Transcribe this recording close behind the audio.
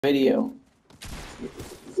Video.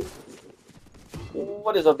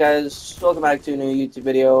 What is up, guys? Welcome back to a new YouTube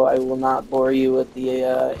video. I will not bore you with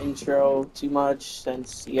the intro too much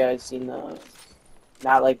since you guys seem to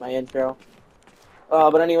not like my intro.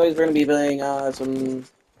 But anyways, we're gonna be playing some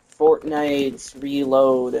Fortnite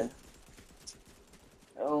Reload.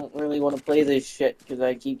 I don't really want to play this shit because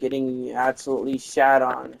I keep getting absolutely shat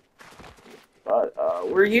on. But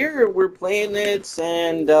we're here, we're playing it,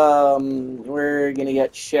 and we're gonna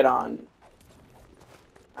get shit on.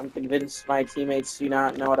 I'm convinced my teammates do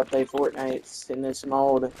not know how to play Fortnite in this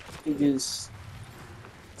mode. They just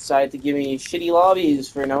decide to give me shitty lobbies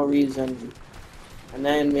for no reason. And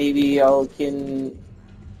then maybe I can,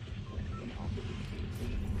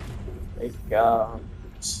 like,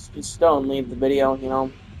 just don't leave the video, you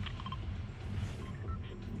know?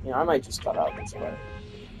 I might just cut out this part.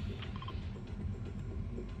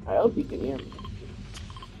 I hope you can hear me.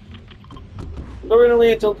 So we're gonna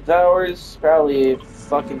land until the towers, probably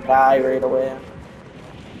fucking die right away.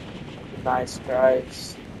 Nice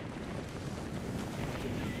tries.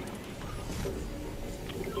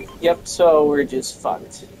 Yep, so we're just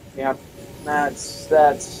fucked. Yep, that's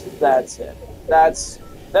it. That's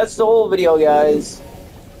the whole video, guys.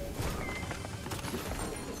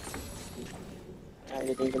 I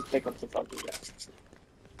didn't even pick up the fucking guy.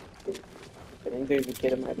 I think there's a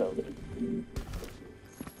kid in my building.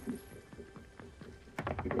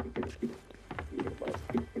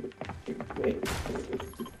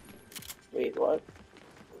 Wait, what?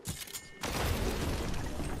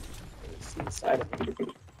 It's inside of me.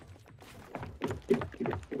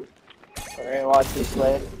 Alright, watch this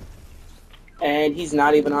way. And he's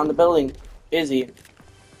not even on the building, is he?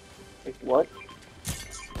 Like, what?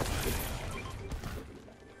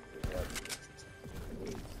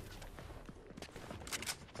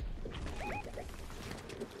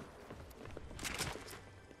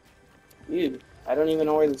 Dude, I don't even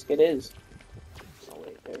know where this kid is. Oh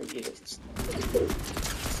wait, there he is.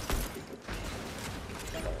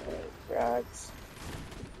 Cracks.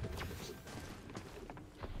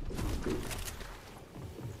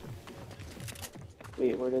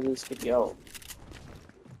 Wait, where did this kid go?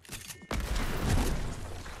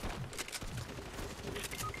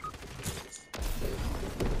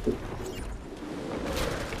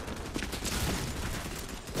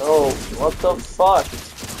 Oh, what the fuck?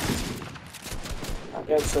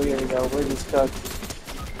 Okay, so here we go. We're just cooked.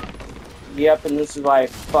 Yep, and this is why I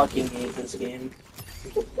fucking hate this game.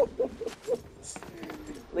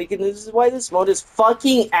 Like, and this is why this mode is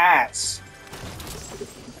fucking ass.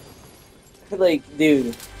 Like,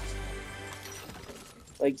 dude.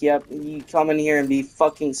 Like, yep, you come in here and be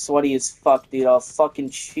fucking sweaty as fuck, dude. I'll fucking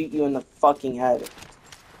shoot you in the fucking head.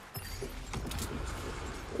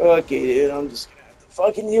 Okay, dude, I'm just gonna have to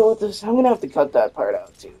fucking deal with this. I'm gonna have to cut that part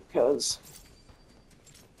out, too, because...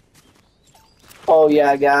 Oh,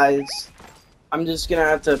 yeah, guys. I'm just gonna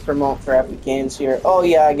have to promote for Epic Games here. Oh,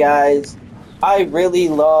 yeah, guys. I really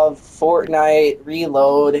love Fortnite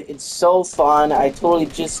Reload. It's so fun. I totally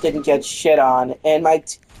just didn't get shit on. And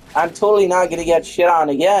I'm totally not gonna get shit on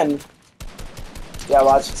again. Yeah,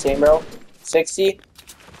 watch the same, bro. 60.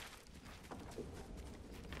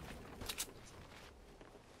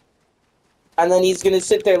 And then he's gonna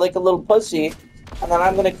sit there like a little pussy. And then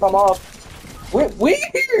I'm gonna come up. Where?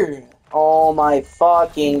 Oh my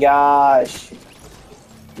fucking gosh.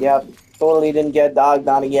 Yep, totally didn't get dogged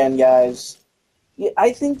on again, guys. Yeah,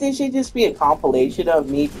 I think there should just be a compilation of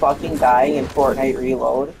me fucking dying in Fortnite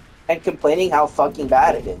Reload and complaining how fucking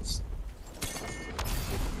bad it is.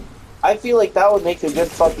 I feel like that would make a good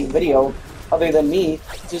fucking video, other than me,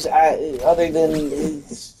 just other than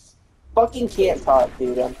fucking can't talk,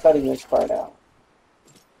 dude. I'm cutting this part out.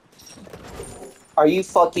 Are you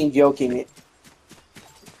fucking joking me?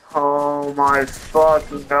 Oh my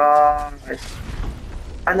fucking gosh.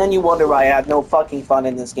 And then you wonder why I have no fucking fun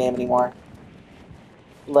in this game anymore.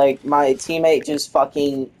 Like, my teammate just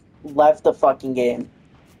fucking left the fucking game.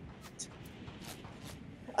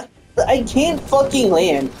 I can't fucking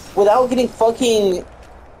land without getting fucking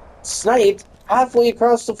sniped halfway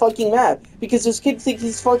across the fucking map. Because this kid thinks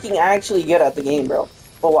he's fucking actually good at the game, bro.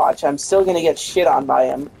 But watch, I'm still gonna get shit on by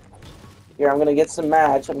him. Here, I'm gonna get some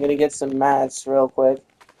match. I'm gonna get some mats real quick.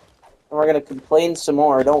 And we're gonna complain some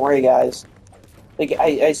more. Don't worry, guys. Like,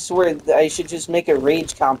 I swear I should just make a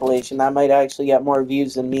rage compilation. That might actually get more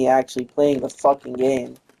views than me actually playing the fucking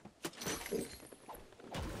game.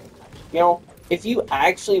 You know, if you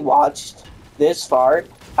actually watched this far,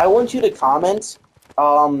 I want you to comment,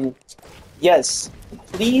 yes,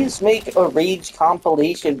 please make a rage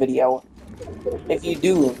compilation video. If you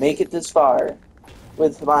do, make it this far.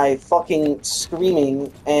 with my fucking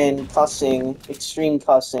screaming and cussing, extreme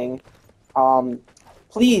cussing, um,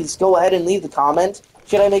 please go ahead and leave the comment.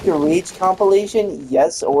 Should I make a rage compilation?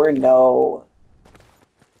 Yes or no?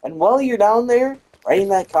 And while you're down there writing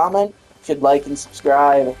that comment, you should like and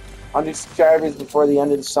subscribe. 100 subscribers before the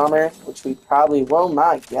end of the summer, which we probably will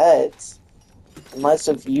not get unless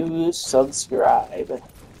if you subscribe.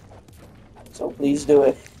 So please do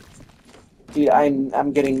it. Dude,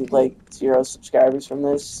 I'm getting like 0 subscribers from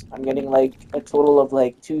this. I'm getting like a total of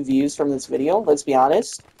like 2 views from this video, let's be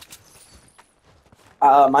honest.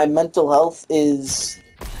 My mental health is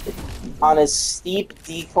on a steep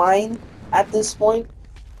decline at this point.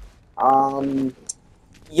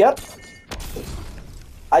 Yep.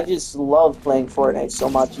 I just love playing Fortnite so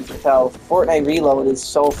much, you can tell. Fortnite Reload is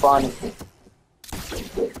so fun.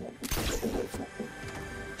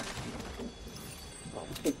 Oh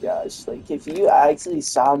my gosh, like, if you actually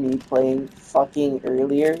saw me playing fucking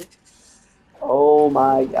earlier, oh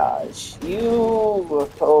my gosh, you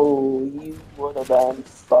would have been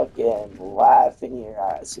fucking laughing your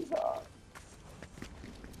asses off.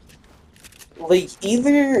 Like,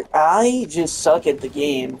 either I just suck at the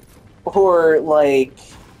game, or, like,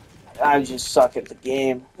 I just suck at the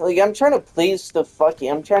game. Like, I'm trying to please the fucking...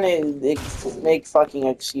 I'm trying to make fucking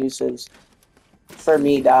excuses for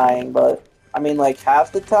me dying, but, I mean, like,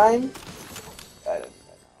 half the time, I don't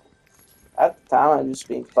know. Half the time, I'm just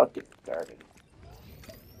being fucking retarded.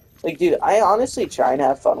 Like, dude, I honestly try and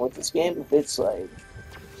have fun with this game.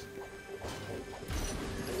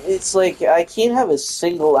 It's like I can't have a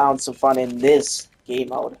single ounce of fun in this game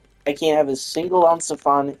mode. I can't have a single ounce of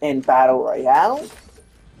fun in Battle Royale.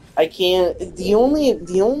 I can't. The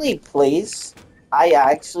only place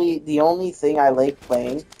the only thing I like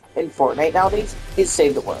playing in Fortnite nowadays is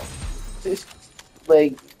Save the World.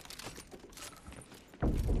 Like,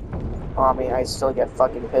 oh, I mean, I still get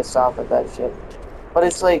fucking pissed off at that shit. But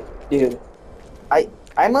it's like, dude, I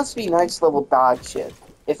must be next level dog shit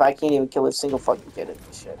if I can't even kill a single fucking kid in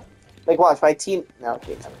this shit. Like, watch, my team... No,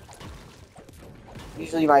 okay, never.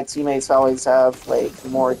 Usually my teammates always have, like,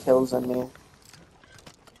 more kills than me.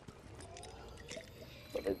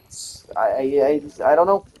 But it's... I don't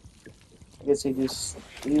know. I guess you just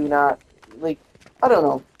do not... Like, I don't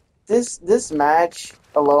know. This match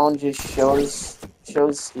alone just shows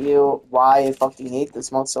you why I fucking hate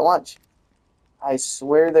this mode so much. I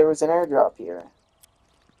swear there was an airdrop here.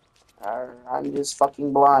 I'm just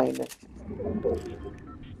fucking blind.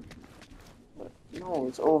 No,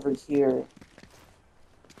 it's over here.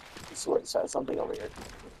 I swear it says something over here.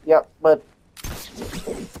 Yep, but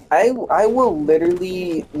I will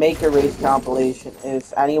literally make a rage compilation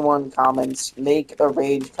if anyone comments make a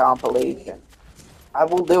rage compilation. I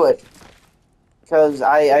will do it. Because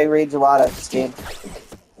I rage a lot at this game.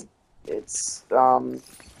 It's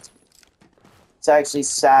actually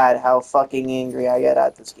sad how fucking angry I get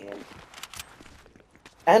at this game.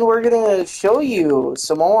 And we're gonna show you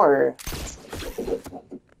some more.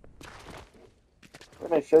 We're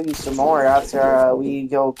gonna show you some more after we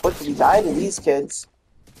go quickly die to these kids.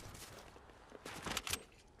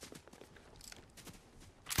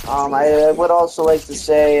 I would also like to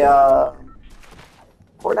say,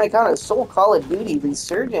 Fortnite kind of stole Call of Duty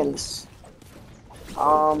Resurgence.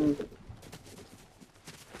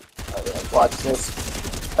 Watch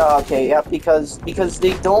this. Okay, yeah, because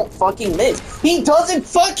they don't fucking miss. He doesn't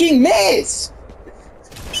fucking miss!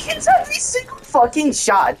 He hits every single fucking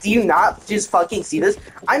shot. Do you not just fucking see this?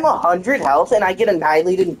 I'm 100 health and I get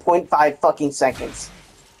annihilated in 0.5 fucking seconds.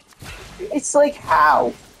 It's like,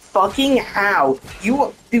 how? Fucking how?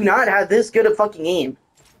 You do not have this good a fucking aim.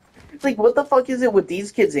 It's like, what the fuck is it with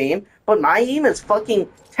these kids' aim? But my aim is fucking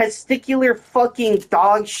testicular fucking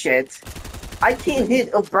dog shit. I can't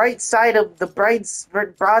hit a broad side of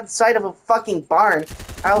a fucking barn.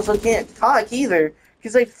 I also can't talk either,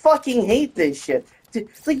 because I fucking hate this shit.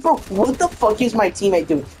 It's like, bro, what the fuck is my teammate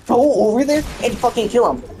doing? Go over there and fucking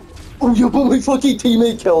kill him. Oh, yeah, but my fucking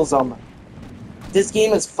teammate kills him. This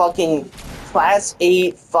game is fucking Class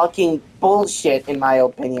A fucking bullshit, in my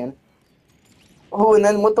opinion. Oh, and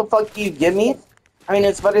then what the fuck do you give me? I mean,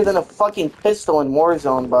 it's better than a fucking pistol in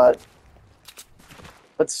Warzone, but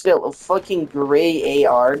still, a fucking gray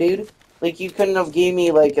AR, dude. Like, you couldn't have gave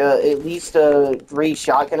me, like, at least a gray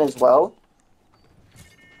shotgun as well?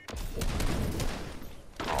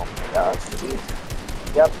 Oh my gosh, dude.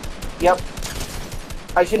 Yep.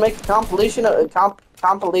 I should make a compilation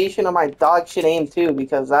of my dog shit aim, too,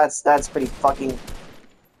 because that's pretty fucking...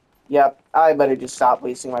 Yep, I better just stop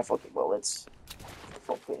wasting my fucking bullets.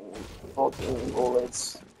 Fucking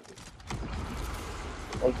bullets.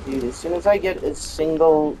 Like, dude, as soon as I get a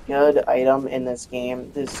single good item in this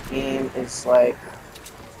game is like,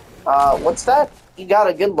 what's that? You got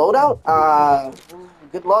a good loadout?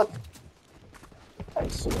 Good luck. I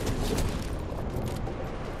swear.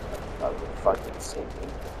 That would fucking sink me.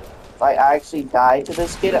 If I actually died to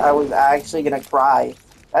this kid, I was actually gonna cry.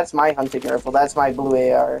 That's my hunting rifle. That's my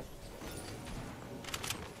blue AR.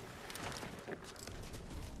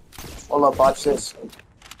 Hold up, watch this.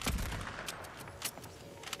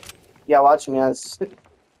 Yeah, watch me miss.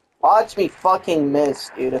 Watch me fucking miss,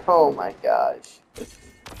 dude. Oh my gosh.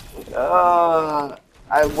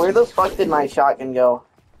 Where the fuck did my shotgun go?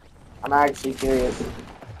 I'm actually curious.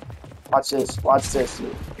 Watch this. Watch this. We're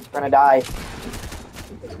gonna die.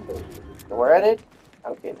 Where at it?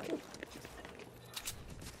 Okay.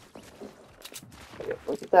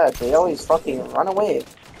 Look at that. They always fucking run away.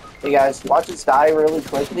 Hey guys, watch us die really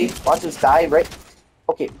quickly. Watch us die right...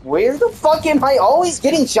 Okay, where the fuck am I always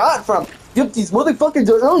getting shot from? Yep, these motherfuckers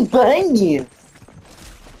are always behind me.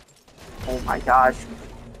 Oh my gosh.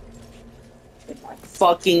 Oh my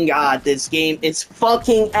fucking god, this game is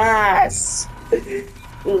fucking ass.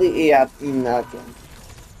 Yeah, nothing.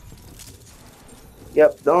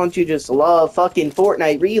 Yep, don't you just love fucking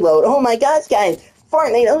Fortnite Reload? Oh my gosh, guys,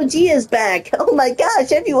 Fortnite OG is back. Oh my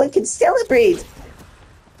gosh, everyone can celebrate.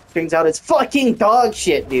 Turns out it's fucking dog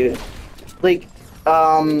shit, dude. Like,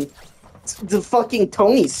 the fucking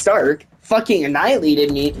Tony Stark fucking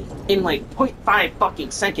annihilated me in like 0.5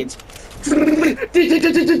 fucking seconds.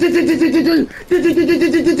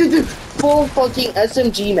 Full fucking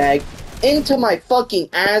SMG mag into my fucking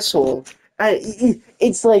asshole.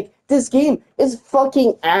 It's like, this game is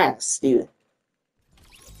fucking ass, dude.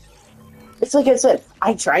 It's like I said,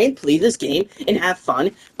 I try and play this game and have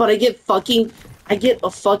fun, but I get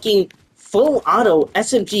a fucking full auto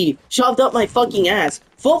SMG shoved up my fucking ass,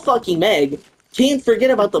 full fucking mag. Can't forget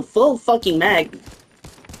about the full fucking mag.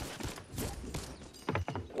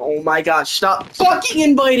 Oh my gosh, stop fucking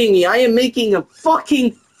inviting me. I am making a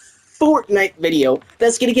fucking Fortnite video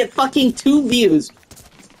that's gonna get fucking 2 views.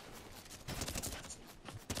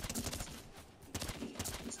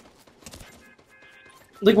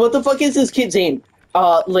 Like, what the fuck is this kid's aim?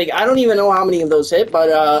 Like, I don't even know how many of those hit,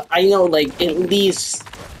 but, I know, like, at least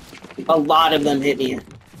a lot of them hit me.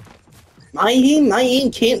 My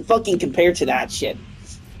aim can't fucking compare to that shit.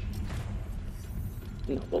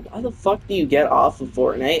 You know, but why the fuck do you get off of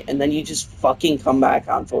Fortnite, and then you just fucking come back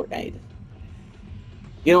on Fortnite?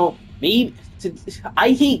 You know, I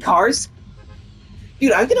hate cars.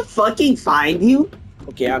 Dude, I'm gonna fucking find you.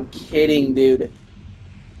 Okay, I'm kidding, dude.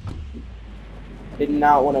 Did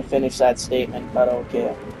not want to finish that statement, but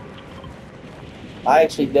okay. I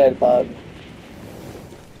actually did, bud.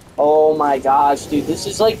 Oh my gosh, dude, this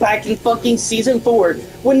is like back in fucking Season 4,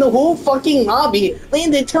 when the whole fucking lobby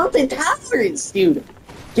landed tilted towers, dude.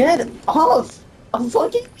 Get off of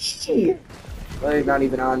fucking me. They're not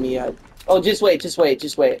even on me yet. Oh, just wait.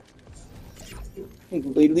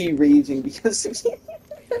 I'm literally raging because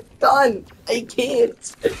I'm done. I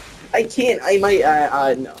can't. I might,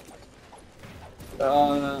 no.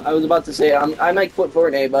 I was about to say, I might quit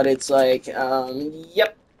Fortnite, but it's like,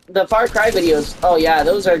 yep, the Far Cry videos, oh yeah,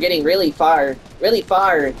 those are getting really far.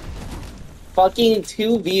 Fucking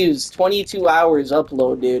 2 views, 22 hours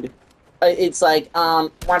upload, dude. It's like,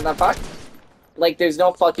 what the fuck? Like, there's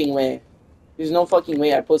no fucking way. There's no fucking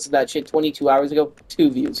way I posted that shit 22 hours ago,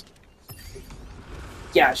 2 views.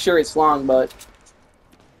 Yeah, sure, it's long, but...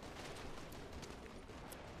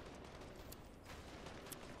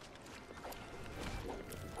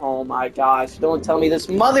 Oh my gosh, don't tell me this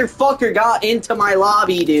motherfucker got into my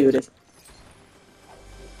lobby, dude.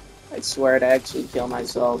 I swear I'd actually kill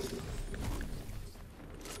myself.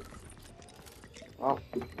 Oh.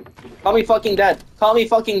 Call me fucking dead. Call me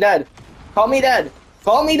fucking dead. Call me dead.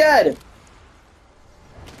 Call me dead.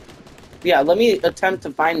 Yeah, let me attempt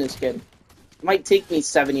to find this kid. It might take me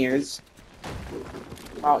 7 years.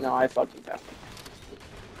 Oh no, I fucking found him.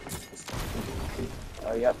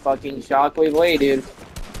 Oh yeah, fucking shockwave away, dude.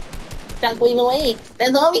 Shockwave away.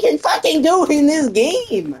 That's all we can fucking do in this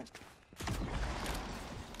game.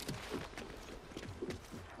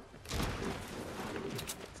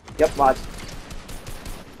 Yep, watch.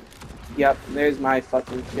 Yep, there's my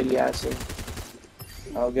fucking shitty ass.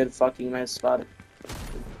 Oh, good fucking miss spot.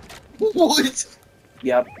 What?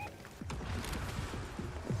 Yep.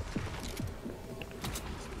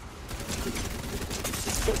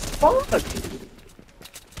 Fuck.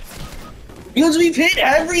 Because we've hit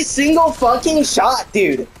every single fucking shot,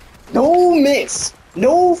 dude. No miss.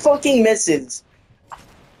 No fucking misses.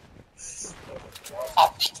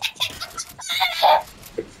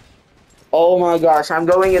 Oh my gosh, I'm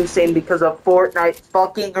going insane because of Fortnite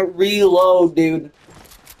fucking reload, dude.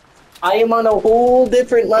 I am on a whole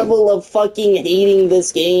different level of fucking hating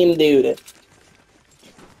this game, dude.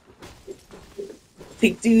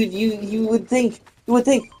 Like, dude, you would think,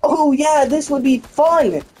 oh yeah, this would be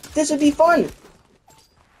fun. This would be fun.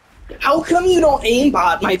 How come you don't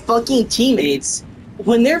aimbot my fucking teammates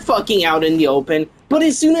when they're fucking out in the open, but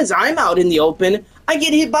as soon as I'm out in the open, I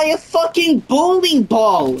get hit by a fucking bowling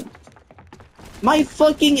ball? My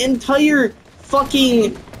fucking entire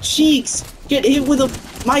fucking cheeks get hit with a...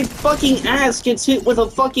 My fucking ass gets hit with a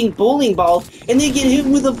fucking bowling ball, and they get hit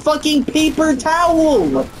with a fucking paper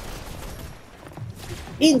towel!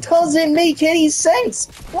 It doesn't make any sense!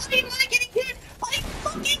 Why am I getting hit by a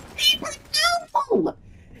fucking paper towel?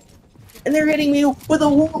 And they're hitting me with a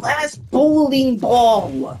whole ass bowling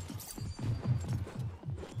ball!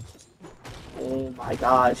 Oh my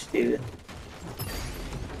gosh, dude.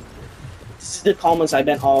 This is the calmest I've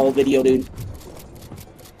been all video, dude.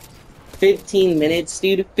 15 minutes,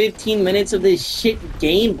 dude. 15 minutes of this shit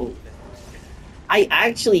game mode. I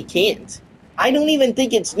actually can't. I don't even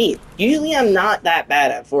think it's me. Usually I'm not that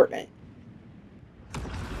bad at Fortnite.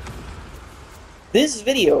 This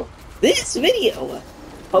video,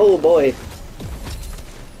 oh boy.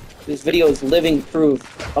 This video is living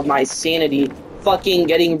proof of my sanity fucking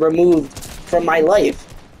getting removed from my life.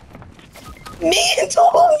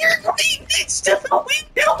 Mantle, you're right next to the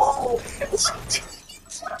window!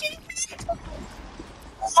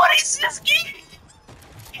 What is this game?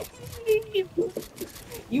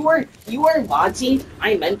 You are watching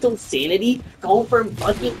my mental sanity go from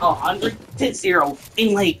fucking 100 to 0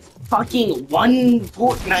 in like fucking one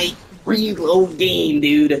Fortnite reload game,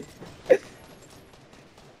 dude.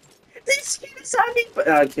 This kid is having...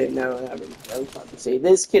 Okay, no, I was about to say,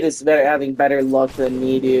 this kid is having better luck than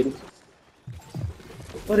me, dude.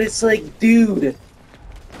 But it's like, dude,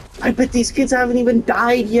 I bet these kids haven't even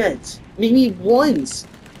died yet. Maybe once.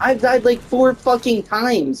 I've died like 4 fucking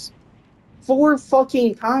times. 4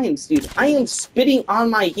 fucking times, dude. I am spitting on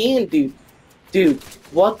my hand, dude. Dude,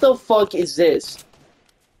 what the fuck is this?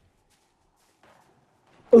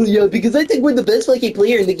 Oh yeah, because I think we're the best fucking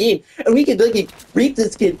player in the game, and we can fucking beat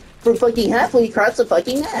this kid from fucking halfway across the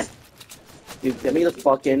fucking map. Dude, get me the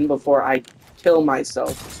fuck in before I kill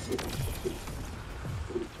myself.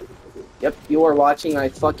 Yep, you are watching my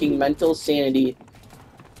fucking mental sanity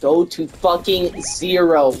go to fucking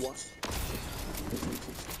 0.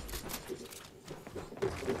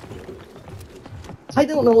 I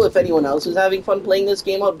don't know if anyone else is having fun playing this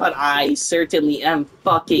game out, but I certainly am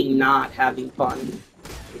fucking not having fun.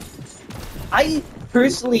 I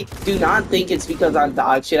personally do not think it's because I'm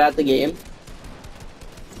dog shit at the game.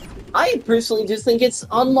 I personally just think it's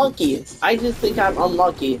unlucky. I just think I'm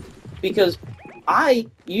unlucky because I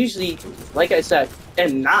usually, like I said,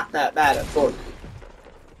 am not that bad at Fortnite.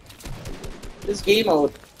 This game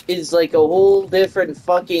mode is like a whole different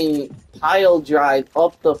fucking pile drive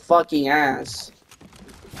up the fucking ass.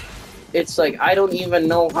 It's like, I don't even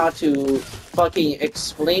know how to fucking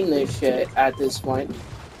explain this shit at this point.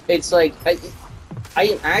 It's like, I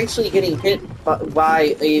am actually getting hit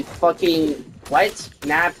by a fucking wet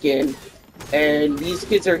napkin, and these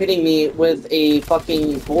kids are hitting me with a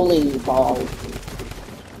fucking bowling ball.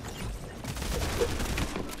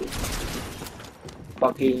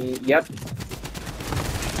 Fucking, yep.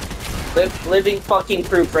 Living fucking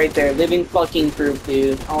proof right there. Living fucking proof,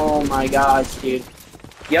 dude. Oh my gosh, dude.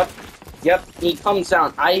 Yep. Yep, he comes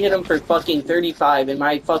down. I hit him for fucking 35, and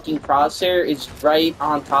my fucking crosshair is right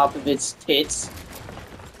on top of its tits.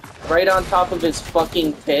 Right on top of his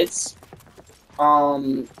fucking tits.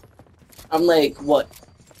 I'm like, what?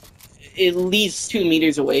 At least 2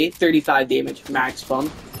 meters away. 35 damage. Max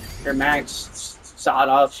bump. Or max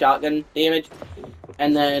sawed-off shotgun damage.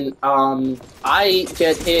 And then, I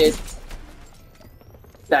get hit.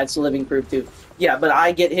 That's living proof, too. Yeah, but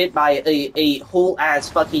I get hit by a whole-ass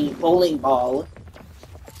fucking bowling ball.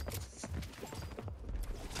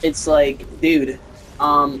 It's like, dude,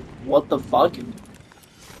 what the fuck?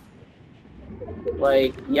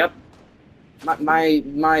 Like, yep.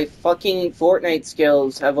 My fucking Fortnite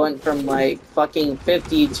skills have went from, like, fucking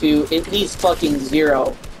 50 to at least fucking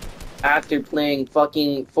 0 after playing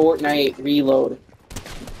fucking Fortnite Reload.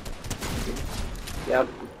 Yep.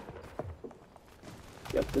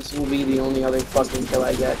 Yep, this will be the only other fucking kill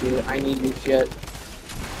I get, dude. I need your shit.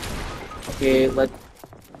 Okay,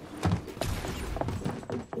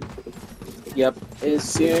 Yep, as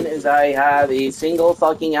soon as I have a single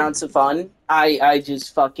fucking ounce of fun, I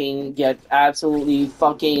just fucking get absolutely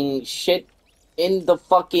fucking shit in the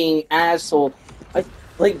fucking asshole.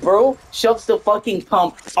 Like, bro shoves the fucking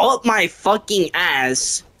pump up my fucking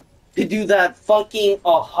ass to do that fucking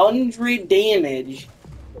 100 damage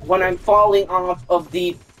when I'm falling off of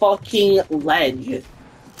the fucking ledge.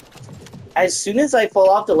 As soon as I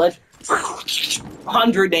fall off the ledge,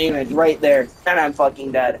 100 damage right there, and I'm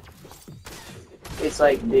fucking dead. It's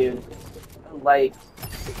like, dude, like,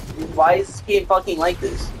 why is this game fucking like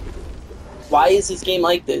this? Why is this game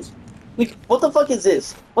like this? Like, what the fuck is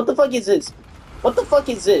this? What the fuck is this? What the fuck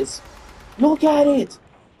is this? Look at it!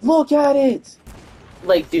 Look at it!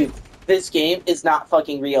 Like, dude, this game is not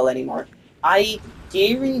fucking real anymore. I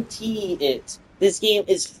guarantee it. This game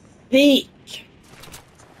is fake.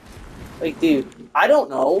 Like, dude, I don't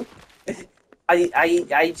know.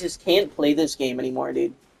 I just can't play this game anymore,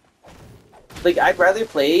 dude. Like, I'd rather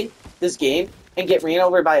play this game and get ran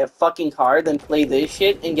over by a fucking car than play this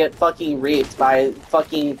shit and get fucking raped by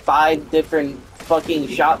fucking 5 different fucking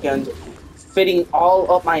shotguns fitting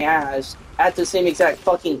all up my ass at the same exact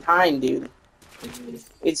fucking time, dude.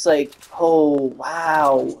 It's like, oh,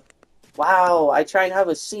 wow. Wow, I try and have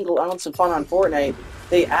a single ounce of fun on Fortnite.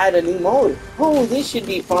 They add a new mode. Oh, this should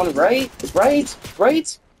be fun, right? Right?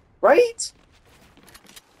 Right? Right?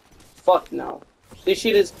 Fuck no. This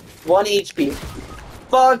shit is 1 HP.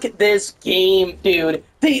 Fuck this game, dude.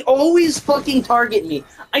 They always fucking target me.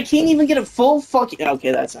 I can't even get a full fucking...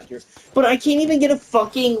 Okay, that's not true. But I can't even get a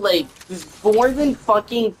fucking, like, more than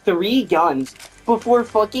fucking 3 guns before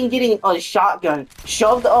fucking getting a shotgun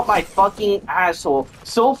shoved up my fucking asshole.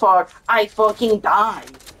 So far, I fucking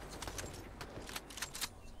died.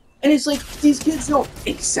 And it's like, these kids know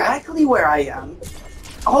exactly where I am.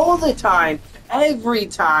 All the time. Every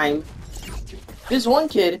time. This one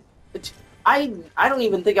kid... I don't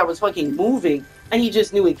even think I was fucking moving, and he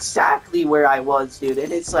just knew exactly where I was, dude.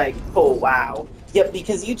 And it's like, oh, wow. Yep,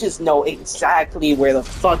 because you just know exactly where the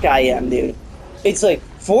fuck I am, dude. It's like,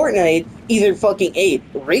 Fortnite either fucking, A,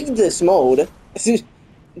 rigged this mode,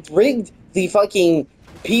 rigged the fucking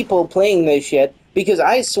people playing this shit, because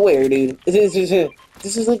I swear, dude, this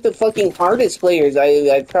is like the fucking hardest players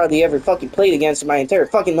I've probably ever fucking played against in my entire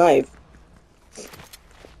fucking life.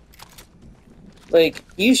 Like,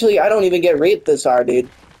 usually I don't even get raped this hard, dude.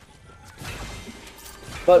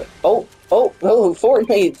 But, oh,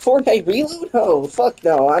 Fortnite reload? Oh, fuck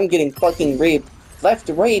no, I'm getting fucking raped. Left,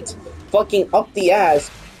 right, fucking up the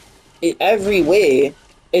ass, every way.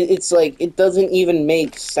 It's like, it doesn't even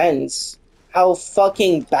make sense how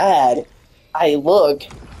fucking bad I look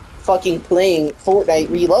fucking playing Fortnite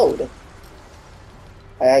reload.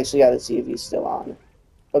 I actually gotta see if he's still on.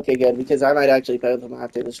 Okay, good, because I might actually play with him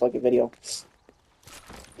after this fucking video.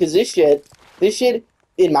 Because this shit,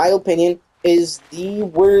 in my opinion, is the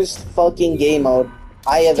worst fucking game mode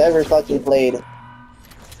I have ever fucking played.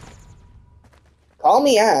 Call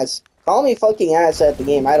me ass. Call me fucking ass at the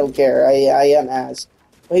game. I don't care. I am ass.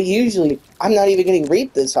 But usually, I'm not even getting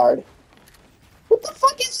raped this hard. What the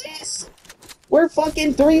fuck is this? We're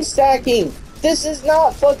fucking 3-stacking. This is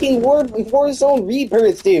not fucking Warzone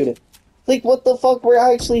Rebirth, dude. Like, what the fuck? We're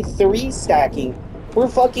actually 3-stacking. We're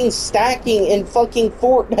fucking stacking in fucking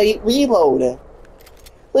Fortnite reload.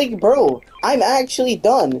 Like, bro, I'm actually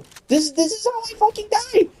done. This is how I fucking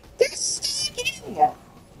die. They're stacking.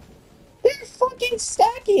 They're fucking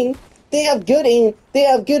stacking. They have good aim. They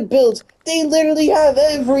have good builds. They literally have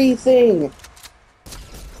everything.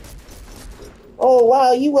 Oh,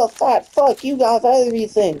 wow, you a fat fuck. You got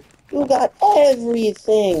everything. You got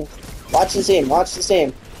everything. Watch the same. Watch the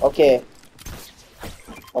same. Okay.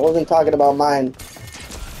 I wasn't talking about mine.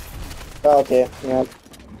 Okay, yep.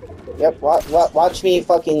 Yep, watch me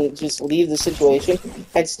fucking just leave the situation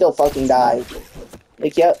and still fucking die.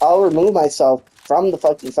 Like, yeah, I'll remove myself from the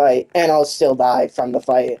fucking fight, and I'll still die from the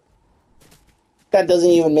fight. That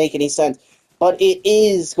doesn't even make any sense. But it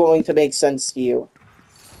is going to make sense to you.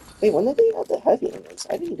 Wait, when did they have the heavy in this?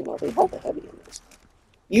 I didn't even know they had the heavy in this.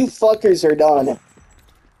 You fuckers are done.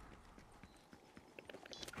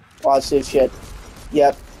 Watch this shit.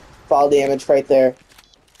 Yep, fall damage right there.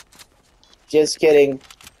 Just kidding.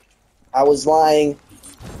 I was lying.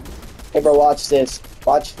 Hey, bro, watch this.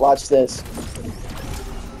 Watch this.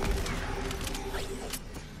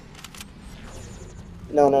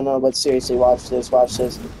 No, but seriously, watch this.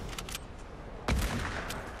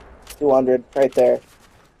 200, right there.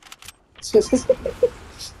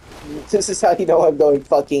 This is how you know I'm going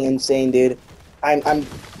fucking insane, dude.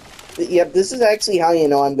 Yep, this is actually how you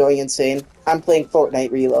know I'm going insane. I'm playing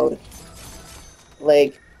Fortnite Reload.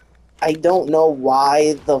 Like, I don't know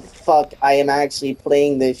why the fuck I am actually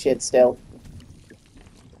playing this shit still.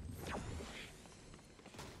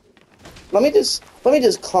 let me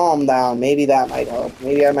just calm down. Maybe that might help.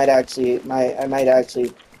 Maybe I might actually.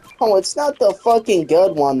 Oh, it's not the fucking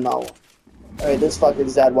good one though. All right, this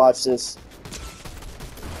fucker's dead. Watch this.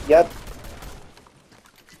 Yep.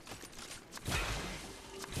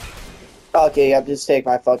 Okay, yep. Just take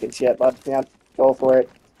my fucking shit, bud. Yep. Go for it.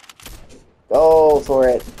 Go for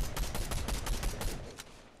it.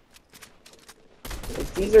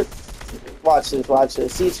 These are. Watch this. Watch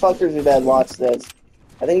this. These fuckers are dead. Watch this.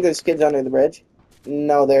 I think there's kids under the bridge.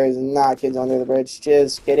 No, there's not kids under the bridge.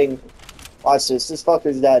 Just kidding. Watch this. This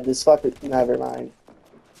fucker's dead. This fucker. Never mind.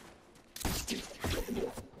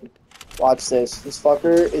 Watch this. This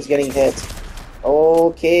fucker is getting hit.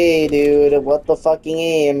 Okay, dude. What the fucking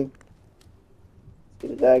aim?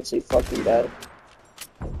 Dude is actually fucking dead.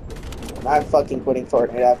 I'm fucking quitting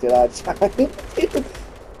Fortnite after that.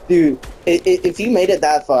 Dude, if you made it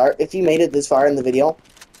that far, if you made it this far in the video,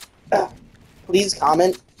 please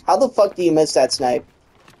comment. How the fuck do you miss that snipe?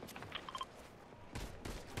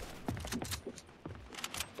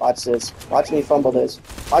 Watch this. Watch me fumble this.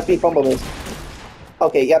 Watch me fumble this.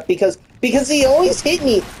 Okay, yeah, because he always hit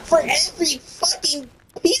me for every fucking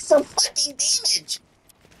piece of fucking damage.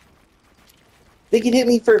 They could hit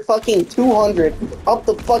me for fucking 200 up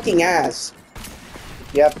the fucking ass.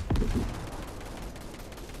 Yep.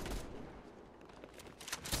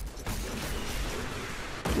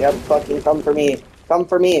 Yep, fucking come for me. Come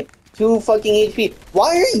for me. 2 fucking HP.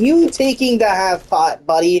 Why are you taking the half pot,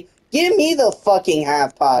 buddy? Give me the fucking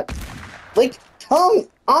half pot. Like, come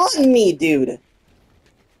on me, dude.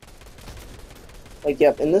 Like,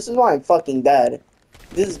 yep, and this is why I'm fucking dead.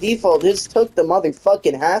 This default just took the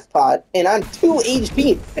motherfucking half pot, and I'm 2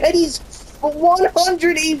 HP, and he's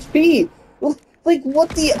 100 HP! Like, what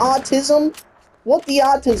the autism? What the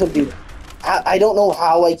autism, dude? I don't know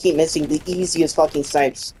how I keep missing the easiest fucking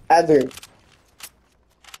snipes ever.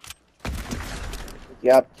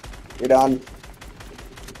 Yep, you're done.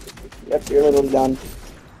 Yep, you're literally done.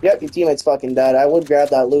 Yep, your teammate's fucking dead. I would grab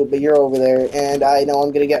that loot, but you're over there, and I know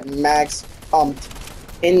I'm gonna get max pumped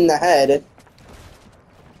in the head.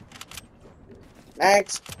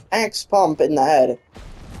 Max pump in the head.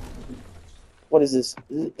 What is this?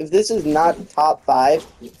 If this is not top 5,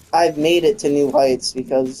 I've made it to new heights,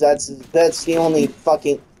 because that's the only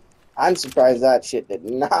fucking... I'm surprised that shit did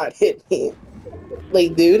not hit me.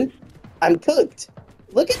 Like, dude, I'm cooked.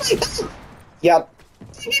 Look at my health. Yep.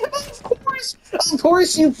 Of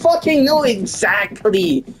course you fucking know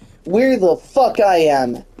exactly where the fuck I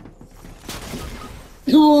am.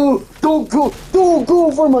 Don't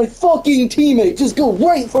go for my fucking teammate. Just go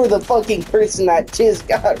right for the fucking person that just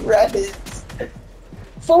got rezzed.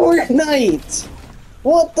 Fortnite!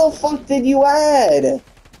 What the fuck did you add?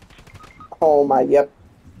 Oh my, yep.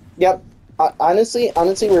 Honestly,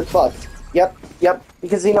 we're fucked. Yep,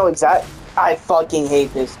 because you know exact. I fucking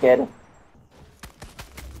hate this kid.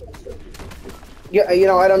 Yeah, you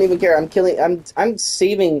know, I don't even care. I'm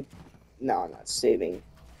saving. No, I'm not saving.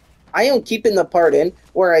 I am keeping the part in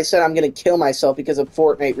where I said I'm gonna kill myself because of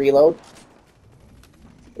Fortnite reload.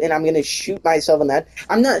 And I'm gonna shoot myself in that.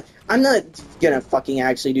 I'm not gonna fucking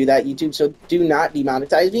actually do that, YouTube, so do not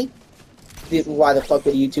demonetize me. Why the fuck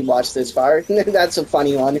would YouTube watch this far? That's a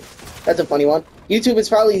funny one. That's a funny one. YouTube is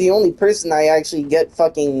probably the only person I actually get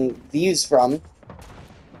fucking views from.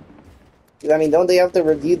 I mean, don't they have to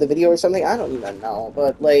review the video or something? I don't even know,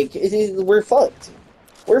 but, like, we're fucked.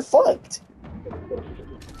 We're fucked.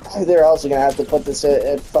 They're also gonna have to put this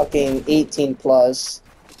at fucking 18 plus.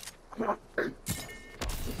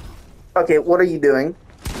 Okay, what are you doing?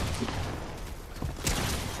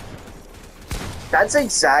 That's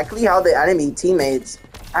exactly how the enemy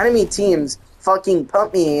teams fucking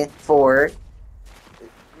pump me for.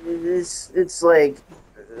 It's like,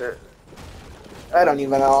 I don't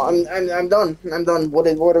even know. I'm done. I'm done. What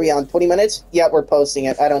are we on? 20 minutes? Yeah, we're posting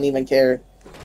it. I don't even care.